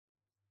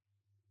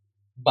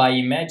By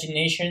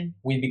imagination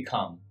we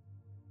become.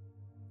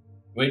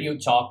 Radio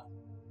Talk,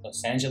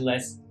 Los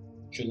Angeles,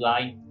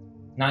 July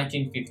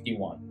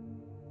 1951,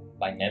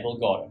 by Neville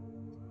Goddard.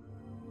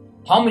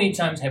 How many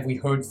times have we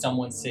heard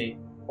someone say,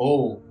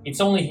 "Oh, it's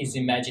only his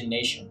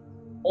imagination."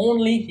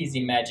 Only his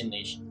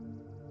imagination.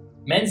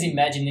 Man's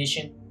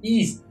imagination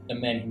is the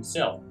man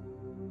himself.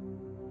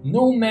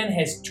 No man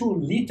has too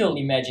little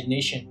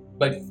imagination,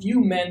 but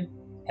few men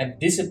have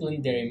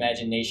disciplined their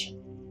imagination.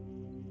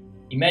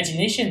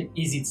 Imagination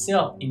is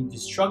itself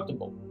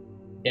indestructible.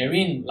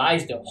 Therein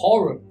lies the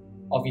horror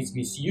of its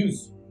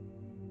misuse.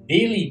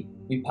 Daily,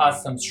 we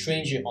pass some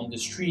stranger on the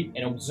street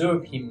and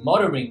observe him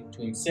muttering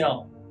to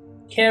himself,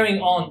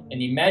 carrying on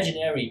an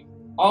imaginary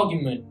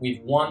argument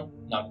with one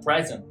not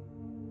present.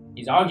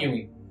 He's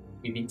arguing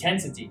with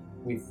intensity,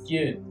 with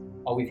fear,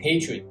 or with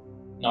hatred,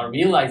 not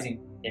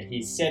realizing that he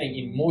is setting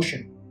in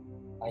motion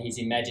by his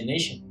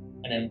imagination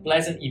an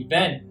unpleasant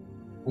event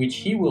which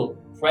he will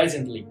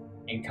presently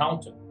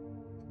encounter.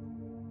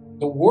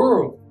 The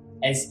world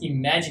as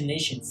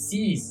imagination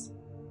sees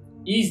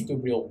is the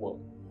real world,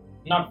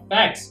 not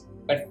facts,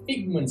 but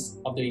figments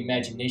of the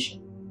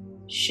imagination,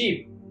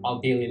 shape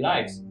our daily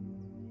lives.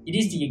 It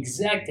is the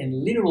exact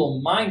and literal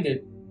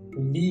minded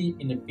who live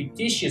in a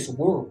fictitious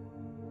world.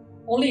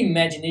 Only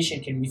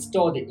imagination can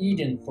restore the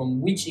Eden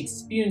from which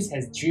experience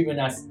has driven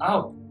us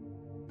out.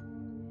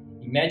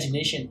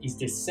 Imagination is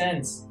the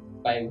sense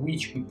by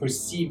which we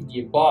perceive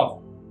the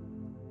above,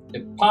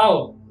 the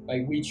power by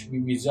which we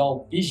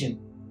resolve vision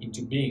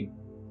into being.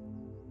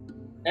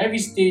 Every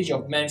stage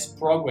of man's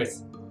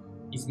progress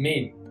is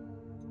made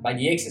by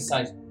the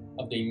exercise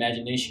of the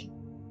imagination.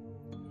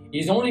 It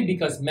is only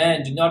because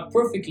men do not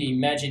perfectly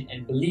imagine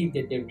and believe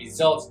that their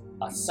results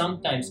are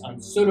sometimes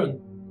uncertain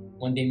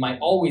when they might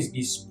always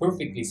be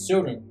perfectly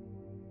certain.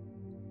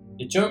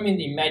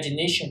 Determined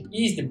imagination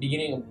is the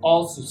beginning of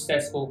all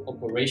successful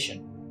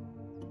operation.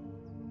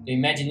 The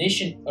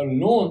imagination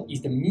alone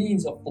is the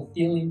means of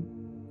fulfilling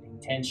the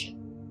intention.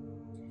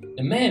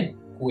 The man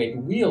who at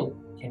will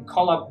can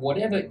call up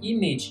whatever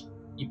image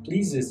he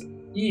pleases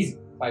is,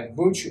 by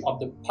virtue of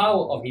the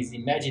power of his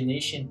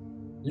imagination,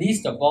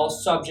 least of all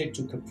subject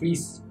to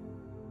caprice.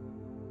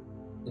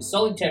 The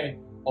solitary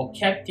or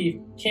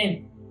captive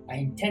can, by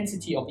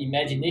intensity of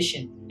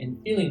imagination and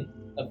feeling,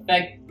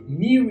 affect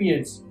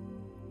myriads,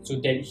 so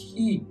that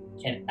he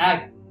can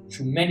act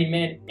through many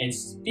men and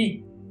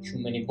speak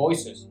through many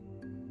voices.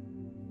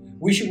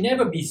 We should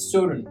never be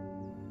certain,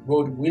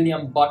 wrote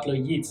William Butler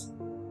Yeats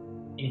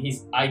in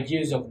his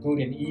Ideas of Good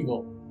and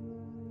Evil,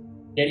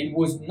 that it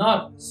was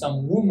not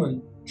some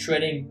woman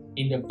treading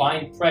in the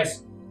vine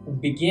press who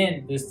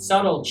began the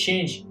subtle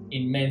change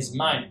in man's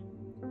mind,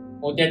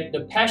 or that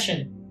the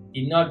passion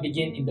did not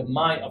begin in the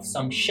mind of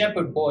some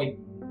shepherd boy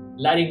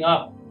lighting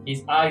up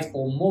his eyes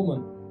for a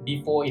moment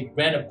before it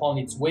ran upon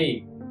its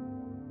way.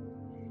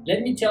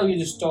 Let me tell you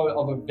the story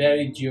of a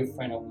very dear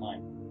friend of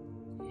mine.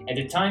 At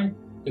the time,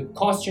 the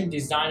costume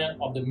designer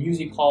of the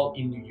music hall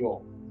in New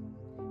York.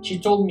 She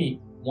told me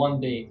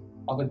one day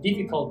of a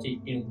difficulty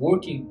in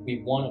working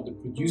with one of the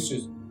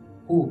producers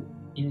who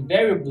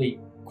invariably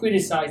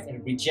criticized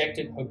and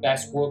rejected her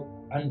best work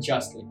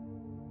unjustly.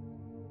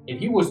 That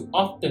he was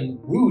often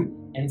rude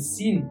and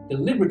seemed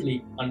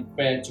deliberately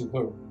unfair to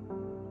her.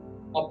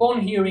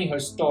 Upon hearing her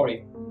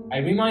story, I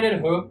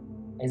reminded her,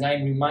 as I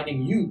am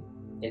reminding you,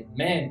 that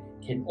man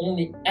can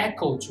only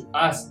echo to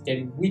us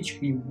that which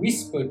we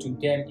whisper to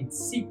them in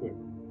secret.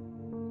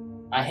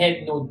 I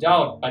had no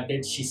doubt but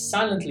that she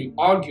silently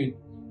argued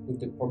with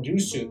the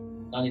producer,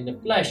 not in the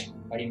flesh,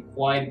 but in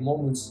quiet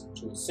moments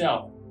to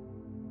herself.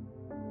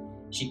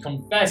 She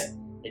confessed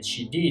that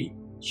she did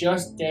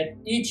just that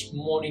each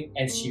morning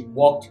as she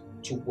walked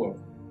to work.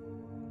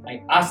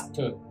 I asked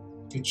her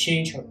to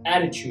change her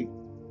attitude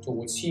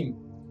towards him,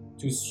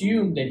 to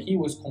assume that he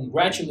was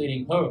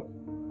congratulating her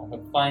on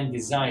her fine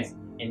designs,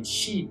 and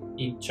she,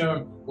 in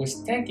turn,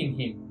 was thanking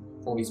him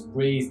for his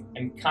praise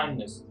and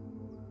kindness.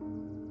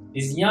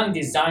 This young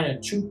designer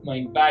took my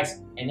advice,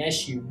 and as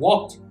she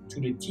walked to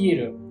the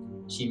theater,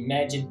 she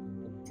imagined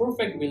the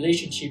perfect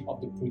relationship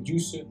of the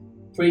producer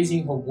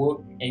praising her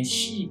work, and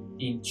she,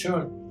 in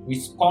turn,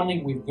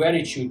 responding with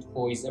gratitude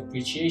for his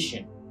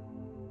appreciation.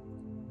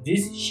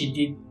 This she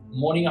did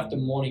morning after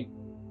morning,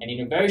 and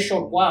in a very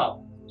short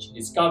while, she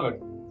discovered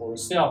for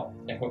herself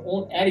that her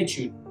own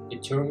attitude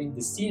determined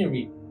the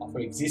scenery of her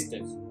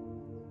existence.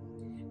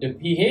 The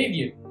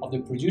behavior of the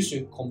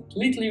producer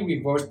completely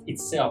reversed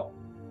itself.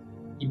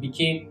 He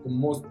became the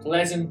most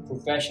pleasant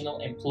professional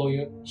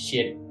employer she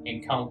had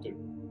encountered.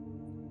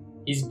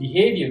 His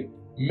behavior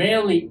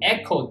merely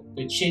echoed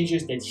the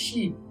changes that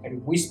she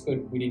had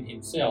whispered within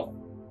himself.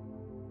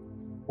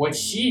 What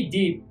she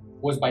did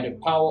was by the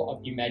power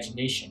of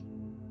imagination.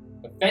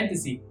 A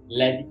fantasy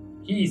led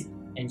his,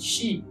 and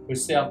she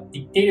herself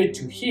dictated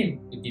to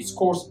him the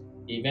discourse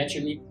they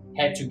eventually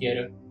had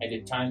together at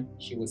the time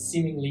she was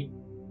seemingly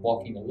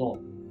walking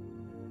alone.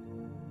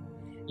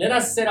 Let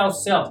us set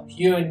ourselves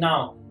here and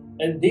now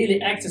a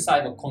daily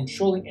exercise of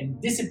controlling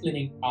and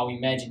disciplining our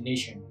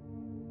imagination.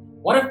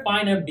 What a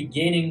finer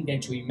beginning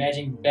than to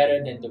imagine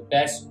better than the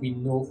best we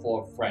know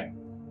for a friend.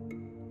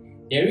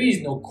 There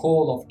is no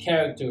coal of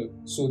character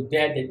so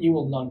dead that it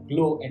will not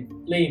glow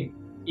and flame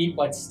if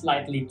but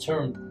slightly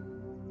turned.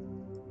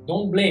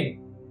 Don't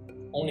blame,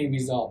 only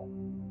resolve.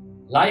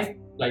 Life,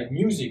 like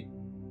music,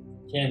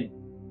 can,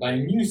 by a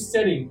new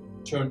setting,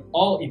 turn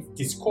all its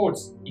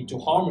discords into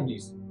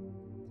harmonies.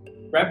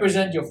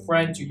 Represent your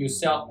friend to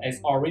yourself as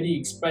already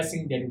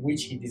expressing that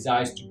which he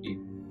desires to be.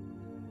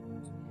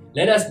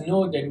 Let us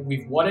know that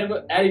with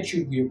whatever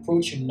attitude we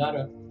approach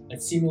another, a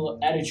similar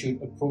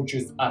attitude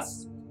approaches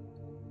us.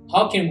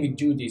 How can we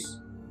do this?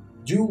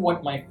 Do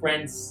what my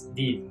friends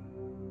did.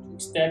 To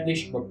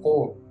establish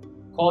rapport,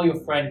 call your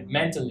friend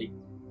mentally.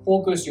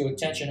 Focus your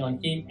attention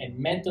on him and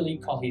mentally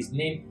call his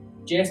name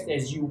just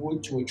as you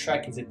would to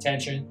attract his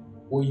attention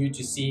were you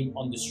to see him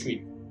on the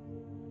street.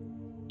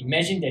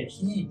 Imagine that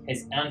he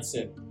has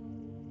answered.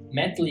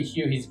 Mentally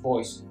hear his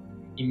voice.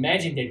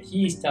 Imagine that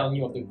he is telling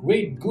you of the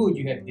great good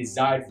you have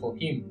desired for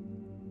him.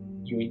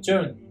 You in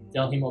turn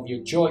tell him of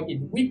your joy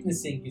in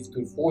witnessing his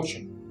good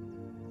fortune.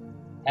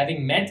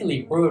 Having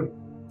mentally heard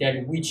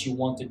that which you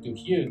wanted to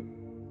hear,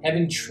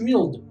 having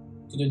thrilled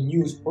to the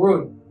news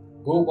heard,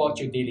 go about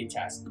your daily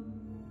task.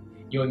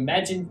 Your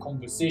imagined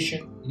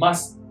conversation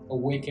must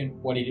awaken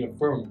what it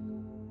affirmed.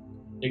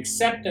 The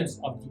acceptance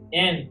of the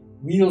end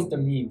wields the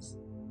means,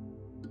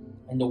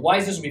 and the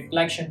wisest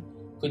reflection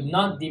could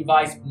not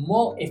devise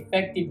more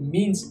effective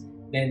means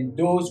than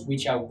those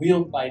which are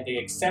willed by the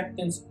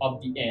acceptance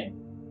of the end.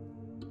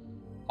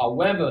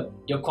 However,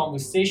 your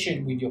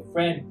conversation with your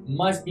friend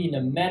must be in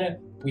a manner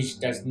which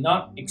does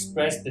not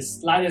express the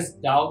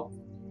slightest doubt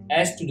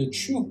as to the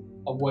truth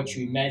of what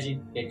you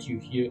imagine that you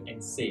hear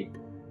and say.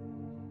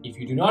 If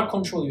you do not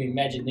control your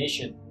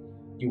imagination,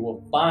 you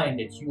will find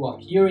that you are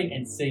hearing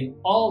and saying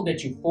all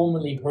that you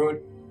formerly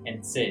heard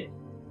and said.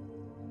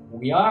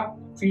 We are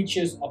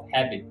creatures of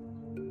habit.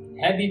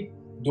 Habit,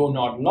 though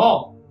not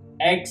law,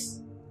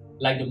 acts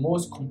like the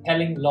most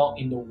compelling law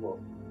in the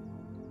world.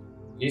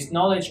 This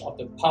knowledge of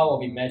the power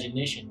of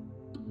imagination,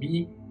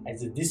 be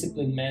as a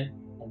disciplined man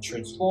and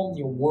transform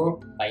your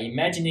work by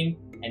imagining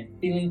and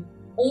feeling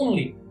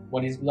only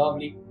what is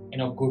lovely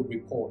and of good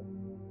report.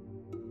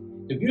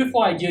 The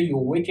beautiful idea you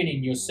awaken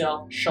in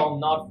yourself shall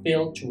not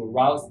fail to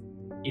arouse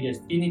its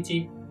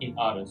affinity in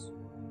others.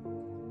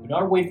 Do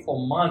not wait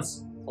for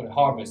months for the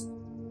harvest.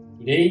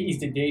 Today is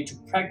the day to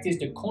practice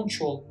the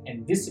control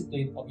and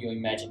discipline of your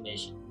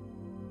imagination.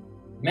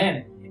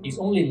 Man is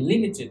only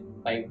limited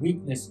by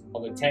weakness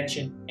of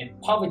attention and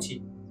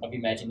poverty of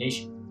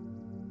imagination.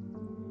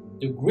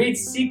 The great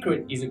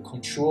secret is a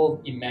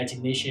controlled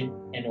imagination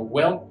and a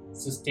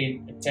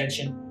well-sustained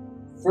attention,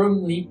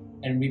 firmly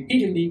and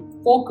repeatedly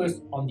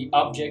focused on the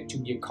object to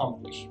be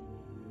accomplished.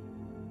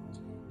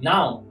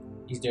 Now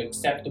is the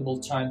acceptable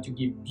time to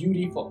give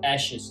beauty for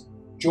ashes,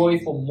 joy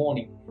for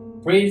mourning,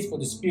 praise for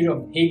the spirit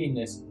of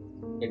heaviness,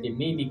 that they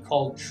may be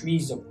called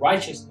trees of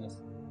righteousness,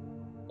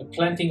 the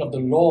planting of the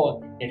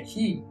Lord, that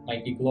he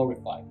might be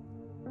glorified.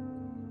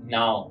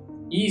 Now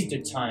is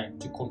the time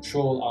to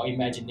control our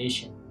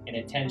imagination and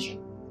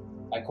attention.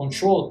 By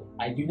control,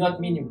 I do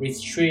not mean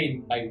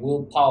restraint by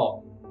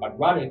willpower, but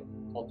rather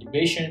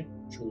cultivation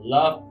through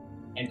love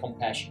and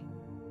compassion.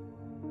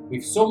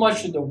 With so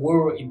much of the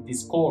world in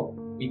discord,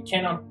 we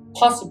cannot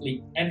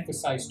possibly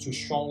emphasize too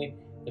strongly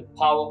the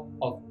power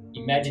of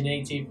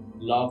imaginative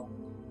love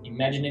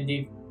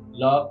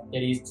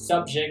that is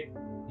subject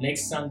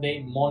next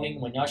Sunday morning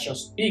when I shall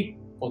speak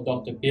for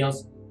Dr.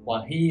 Bills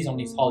while he is on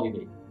his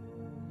holiday.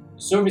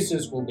 The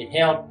services will be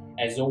held,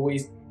 as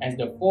always, at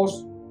the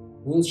 4th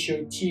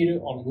Wilshire Theatre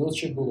on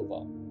Wilshire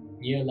Boulevard,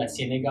 near La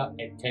Cienega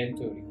at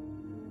 10:30.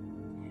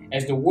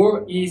 As the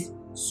world is,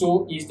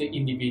 so is the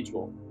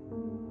individual.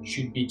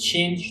 Should be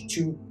changed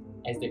to,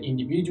 as the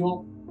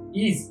individual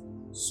is,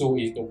 so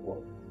is the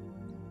world.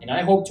 And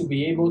I hope to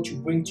be able to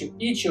bring to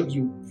each of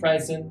you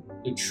present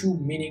the true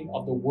meaning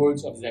of the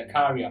words of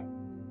Zechariah.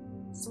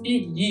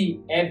 Speak ye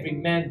every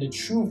man the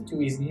truth to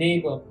his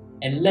neighbor,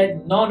 and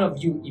let none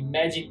of you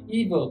imagine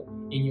evil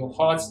in your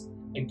hearts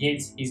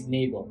against his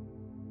neighbor.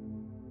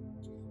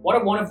 What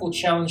a wonderful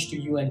challenge to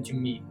you and to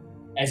me.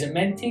 As a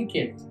man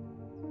thinketh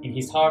in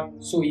his heart,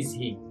 so is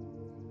he.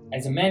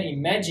 As a man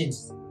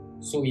imagines,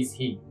 so is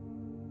he.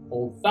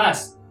 Hold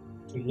fast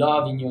to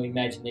love in your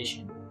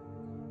imagination.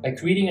 By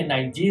creating an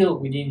ideal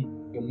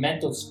within your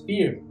mental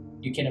sphere,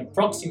 you can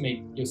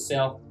approximate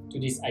yourself to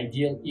this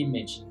ideal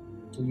image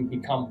till you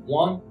become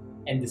one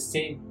and the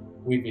same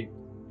with it,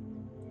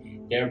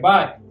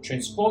 thereby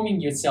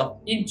transforming yourself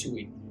into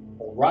it,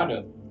 or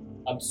rather,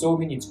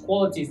 absorbing its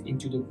qualities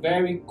into the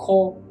very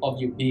core of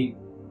your being.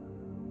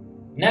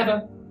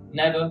 Never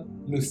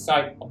lose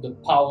sight of the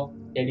power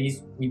that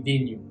is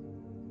within you.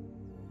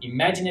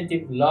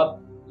 Imaginative love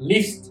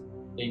lifts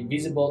the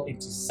invisible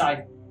into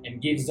sight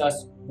and gives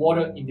us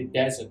water in the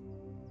desert.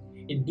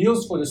 It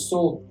builds for the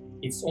soul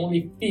its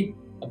only fit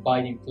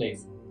abiding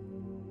place.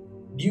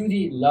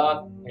 Beauty,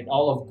 love, and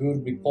all of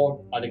good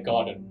report are the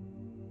garden.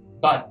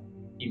 But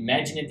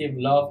imaginative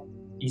love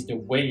is the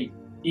way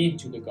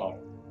into the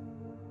garden.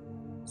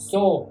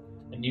 Sow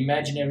an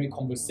imaginary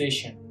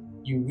conversation,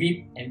 you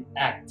reap an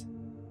act.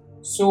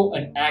 Sow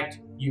an act,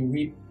 you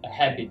reap a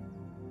habit.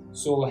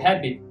 Sow a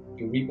habit,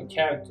 you reap a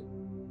character.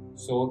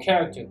 Sow a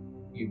character,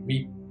 you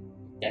reap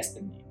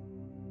destiny.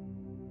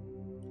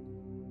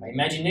 By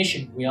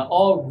imagination, we are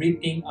all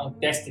reaping our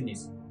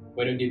destinies,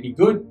 whether they be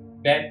good,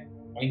 bad,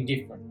 or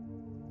indifferent.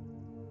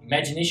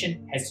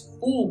 Imagination has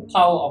full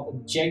power of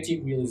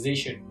objective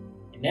realization,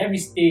 and every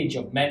stage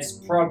of man's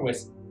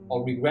progress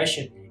or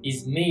regression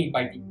is made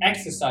by the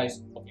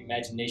exercise of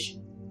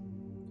imagination.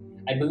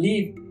 I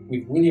believe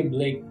with William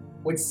Blake,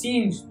 what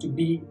seems to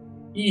be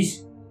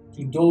is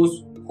to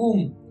those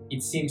whom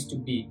it seems to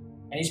be,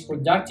 and is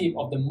productive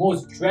of the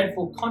most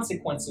dreadful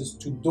consequences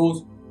to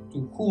those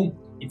to whom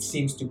it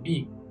seems to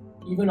be,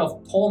 even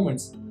of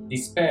torments,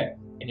 despair,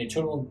 and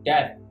eternal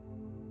death.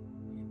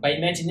 By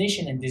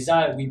imagination and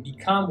desire, we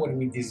become what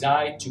we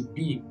desire to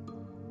be.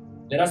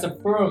 Let us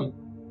affirm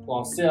to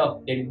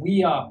ourselves that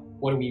we are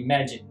what we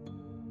imagine.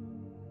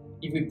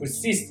 If we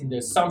persist in the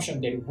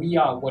assumption that we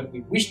are what we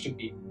wish to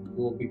be,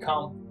 we will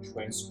become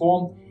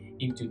transformed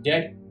into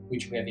that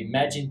which we have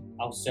imagined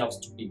ourselves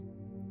to be.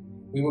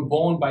 We were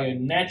born by a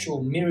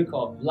natural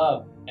miracle of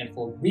love, and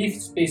for a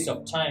brief space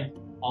of time,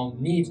 our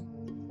needs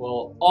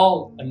were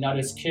all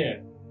another's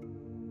care.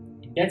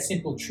 In that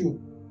simple truth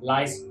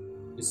lies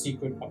the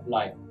secret of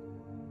life.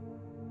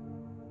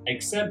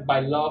 Except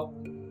by love,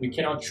 we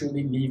cannot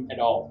truly live at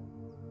all.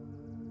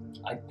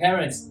 Our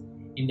parents,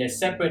 in their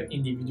separate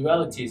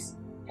individualities,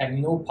 have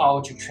no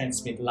power to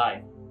transmit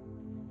life.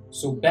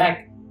 So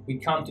back we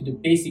come to the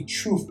basic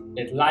truth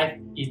that life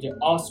is the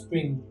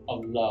offspring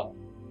of love.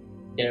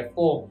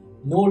 Therefore,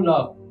 no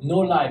love, no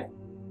life.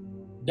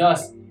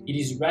 Thus, it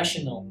is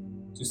rational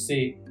to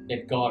say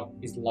that God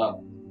is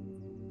love.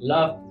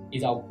 Love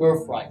is our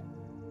birthright.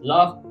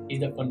 Love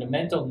is the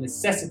fundamental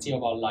necessity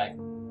of our life.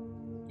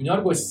 Do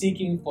not go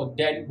seeking for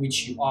that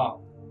which you are.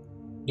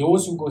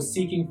 Those who go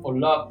seeking for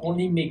love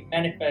only make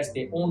manifest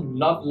their own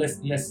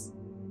lovelessness,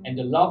 and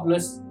the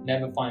loveless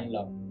never find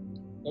love.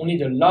 Only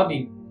the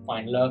loving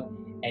find love,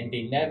 and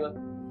they never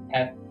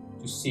have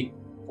to seek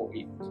for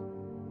it.